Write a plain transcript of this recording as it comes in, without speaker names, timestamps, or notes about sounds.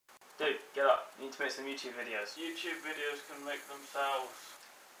Dude, get up. You need to make some YouTube videos. YouTube videos can make themselves.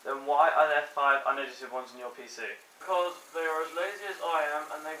 Then why are there 5 unedited ones on your PC? Because they are as lazy as I am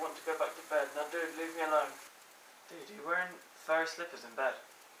and they want to go back to bed. Now dude, leave me alone. Dude, you're wearing furry slippers in bed.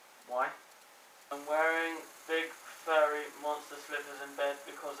 Why? I'm wearing big furry monster slippers in bed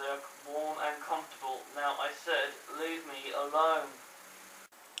because they are warm and comfortable. Now I said, leave me alone.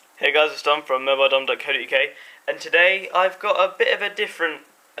 Hey guys, it's Dom from mobiledom.co.uk, and today I've got a bit of a different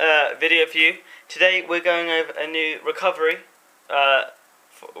video for you. Today we're going over a new recovery,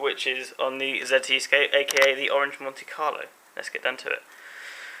 which is on the ZT Escape, aka the Orange Monte Carlo. Let's get down to it.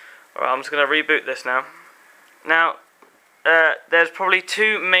 Alright, I'm just going to reboot this now. Now, there's probably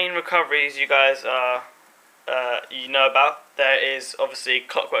 2 main recoveries you guys you know about. There is obviously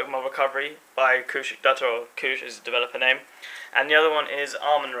ClockworkMod Recovery by Kush Dutta, or Kush is the developer name, and the other one is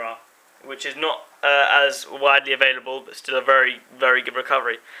Amun-Ra, which is not as widely available, but still a very, very good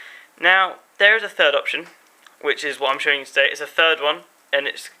recovery. Now, there is a third option, which is what I'm showing you today. It's a third one, and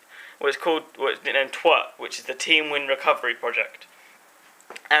it's named TWRP, which is the TeamWin Recovery Project.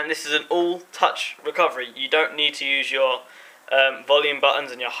 And this is an all-touch recovery. You don't need to use your volume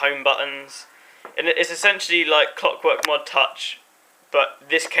buttons and your home buttons. And it's essentially like ClockworkMod Touch, but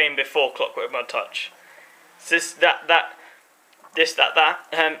this came before ClockworkMod Touch. So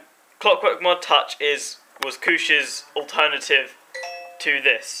ClockworkMod Touch was Kush's alternative to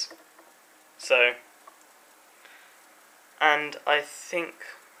this. So, and I think,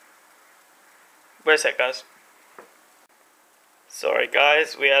 wait a sec guys. Sorry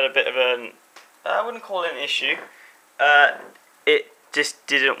guys, we had a bit of an, I wouldn't call it an issue. It just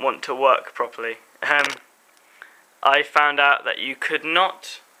didn't want to work properly. I found out that you could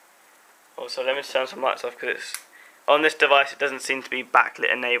not, also let me turn some lights off because it's, on this device it doesn't seem to be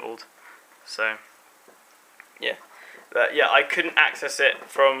backlit enabled. So, yeah. But yeah, I couldn't access it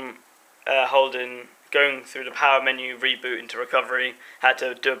from going through the power menu, reboot into recovery, had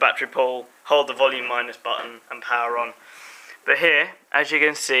to do a battery pull, hold the volume minus button and power on. But here, as you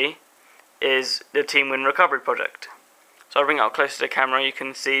can see, is the TeamWin Recovery Project. So I'll bring it up closer to the camera, you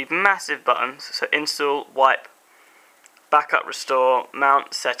can see massive buttons, so install, wipe, backup, restore,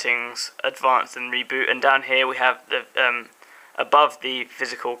 mount, settings, advanced and reboot, and down here we have the, above the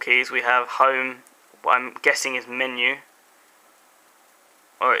physical keys we have home, what I'm guessing is menu,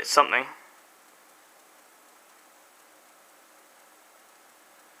 or it's something.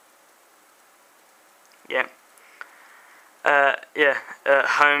 Yeah.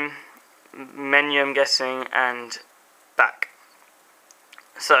 Home, menu I'm guessing, and back.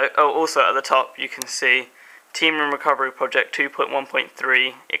 So, also at the top you can see TeamWin Recovery Project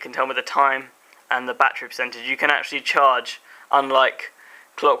 2.1.3. It can tell me the time and the battery percentage. You can actually charge, unlike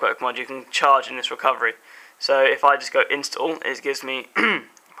ClockworkMod, you can charge in this recovery. So if I just go install, it gives me,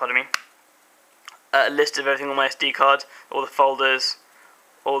 pardon me, a list of everything on my SD card, all the folders,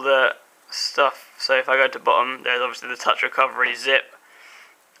 all the stuff. So if I go to bottom, there's obviously the touch recovery zip,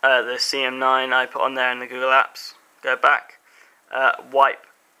 the CM9 I put on there in the Google Apps. Go back, wipe.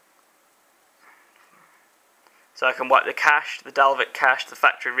 So I can wipe the cache, the Dalvik cache, the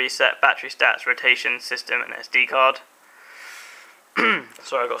factory reset, battery stats, rotation, system, and SD card.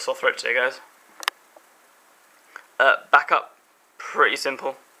 Sorry, I got a sore throat today, guys. Backup, pretty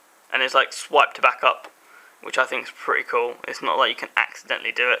simple, and it's like swipe to backup, which I think is pretty cool. It's not like you can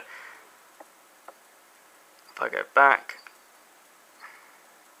accidentally do it. If I go back,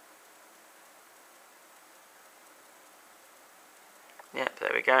 yep,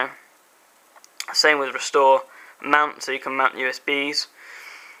 there we go. Same with restore, mount, so you can mount USBs.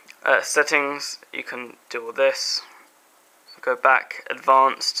 Settings, you can do all this. Go back,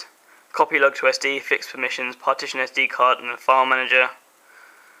 advanced, copy log to SD, fix permissions, partition SD card, and a file manager.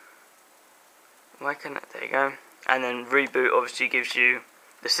 Why can it? There you go. And then reboot obviously gives you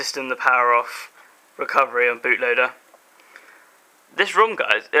the system, the power off, recovery on bootloader. This ROM,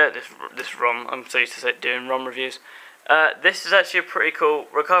 guys, this ROM, I'm so used to doing ROM reviews. This is actually a pretty cool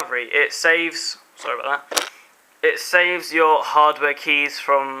recovery. It saves, sorry about that, it saves your hardware keys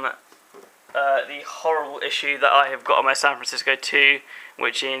from the horrible issue that I have got on my San Francisco 2,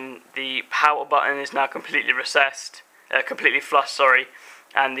 which in the power button is now completely recessed, completely flush, sorry,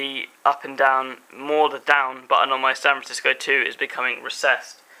 and the up and down, more the down button on my San Francisco 2 is becoming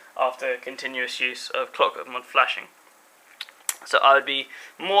recessed after continuous use of ClockworkMod flashing. So I would be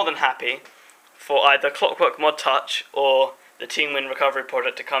more than happy for either ClockworkMod Touch or the TeamWin Recovery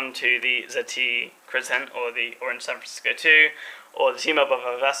Project to come to the ZT Crescent or the Orange San Francisco 2 or the T-Mobile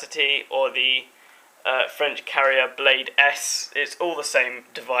Vivacity or the French Carrier Blade S. It's all the same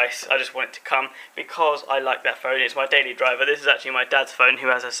device. I just want it to come because I like that phone. It's my daily driver. This is actually my dad's phone, who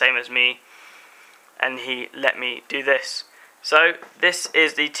has the same as me, and he let me do this. So this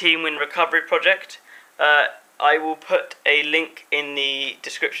is the TeamWin Recovery Project. I will put a link in the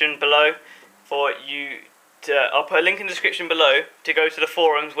description below for you to. I'll put a link in the description below to go to the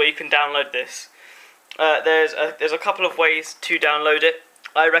forums where you can download this. There's a couple of ways to download it.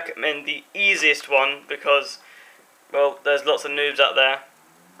 I recommend the easiest one because, well, there's lots of noobs out there.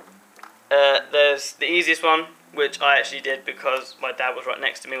 There's the easiest one, which I actually did because my dad was right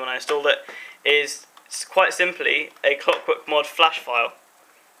next to me when I installed it, is quite simply a ClockworkMod flash file.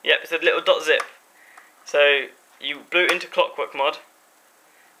 Yep, it's a little .zip. So you boot into ClockworkMod,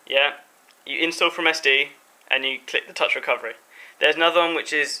 yeah, you install from SD, and you click the touch recovery. There's another one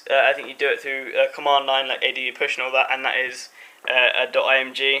which is, I think you do it through command line like AD push and all that, and that is a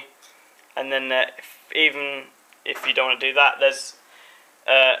 .img. And then even if you don't want to do that, there's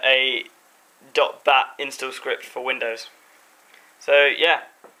a .bat install script for Windows. So yeah,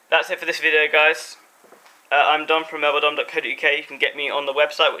 that's it for this video, guys. I'm Dom from mobiledom.co.uk. You can get me on the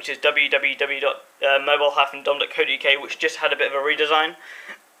website, which is www.mobile-dom.co.uk, which just had a bit of a redesign.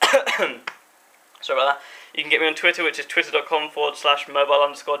 Sorry about that. You can get me on Twitter, which is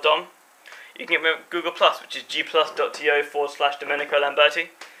twitter.com/mobile_dom. You can get me on Google+, which is gplus.to/Domenico Lamberti.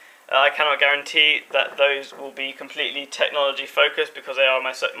 I cannot guarantee that those will be completely technology focused because they are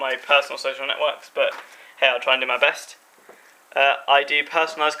my personal social networks, but hey, I'll try and do my best. I do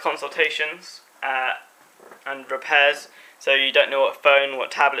personalised consultations and repairs, so you don't know what phone,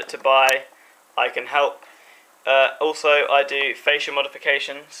 what tablet to buy, I can help. Also, I do facial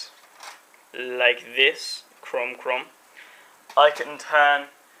modifications like this, crom. I can turn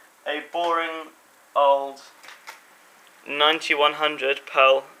a boring old 9105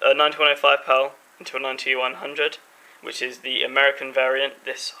 Pearl into a 9100, which is the American variant.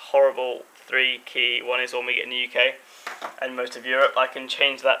 This horrible 3-key one is all we get in the UK and most of Europe. I can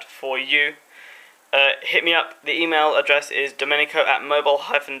change that for you. Hit me up. The email address is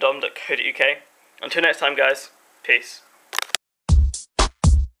domenico@mobile-dom.co.uk. Until next time, guys. Peace.